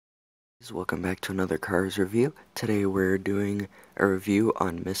Welcome back to another Cars review. Today we're doing a review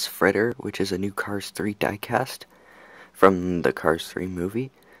on Ms Fritter, which is a new Cars 3 diecast from the Cars 3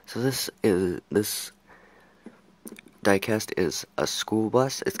 movie. So this diecast is a school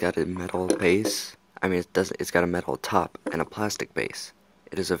bus. It's got a metal base. It's got a metal top and a plastic base.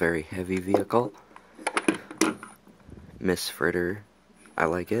 It is a very heavy vehicle. Ms Fritter, I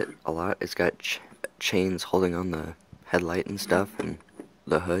like it a lot. It's got chains holding on the headlight and stuff and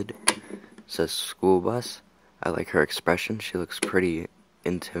the hood. It says school bus. I like her expression. She looks pretty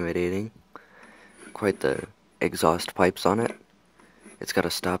intimidating. Quite the exhaust pipes on it. It's got a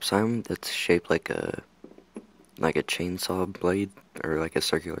stop sign that's shaped like a chainsaw blade or like a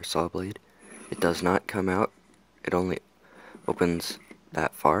circular saw blade. It does not come out. It only opens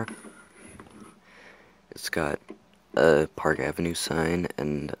that far. It's got a Park Avenue sign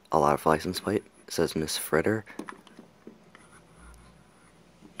and a lot of license plate. It says Ms Fritter.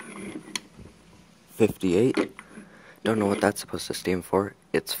 58. Don't know what that's supposed to stand for.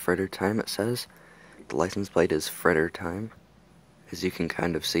 It's Fritter time, it says. The license plate is Fritter time, as you can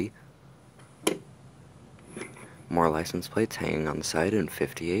kind of see. More license plates hanging on the side in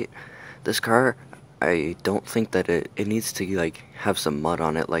 58. This car, I don't think that it needs to like have some mud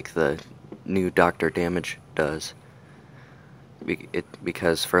on it like the new Dr. Damage does.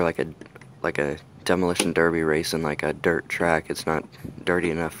 Because for like a demolition derby race and like a dirt track, it's not dirty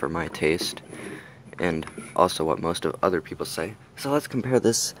enough for my taste. And also what most of other people say. So let's compare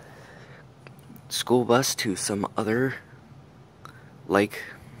this school bus to some other like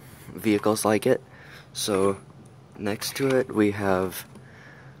vehicles like it. So next to it we have,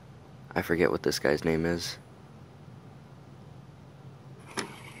 I forget what this guy's name is.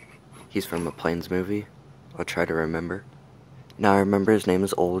 He's from a Planes movie. I'll try to remember. Now I remember his name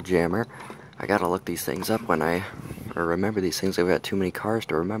is Old Jammer. I gotta look these things up remember these things. I've got too many cars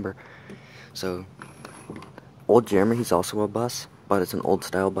to remember. So Old Jammer, he's also a bus, but it's an old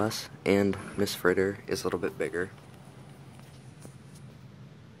style bus, and Ms Fritter is a little bit bigger.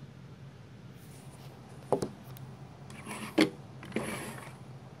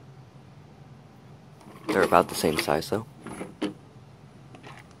 They're about the same size though.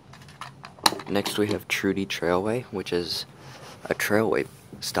 Next we have Trudy Trailway, which is a trailway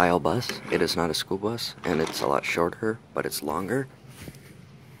style bus. It is not a school bus, and it's a lot shorter, but it's longer.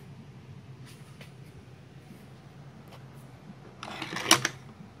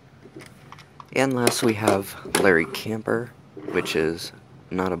 And last we have Larry Camper, which is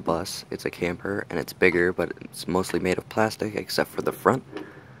not a bus, it's a camper, and it's bigger, but it's mostly made of plastic except for the front.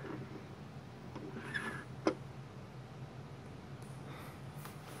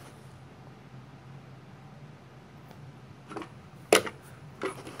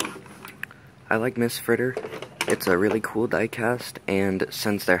 I like Ms Fritter. It's a really cool diecast, and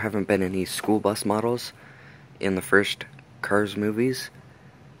since there haven't been any school bus models in the first Cars movies,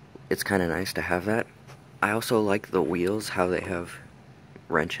 it's kind of nice to have that. I also like the wheels, how they have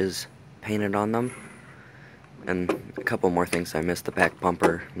wrenches painted on them. And a couple more things I missed. The back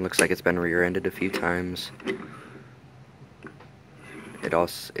bumper looks like it's been rear-ended a few times.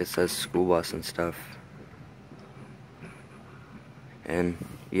 It says school bus and stuff. And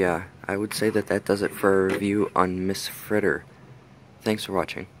yeah, I would say that does it for a review on Ms Fritter. Thanks for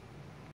watching.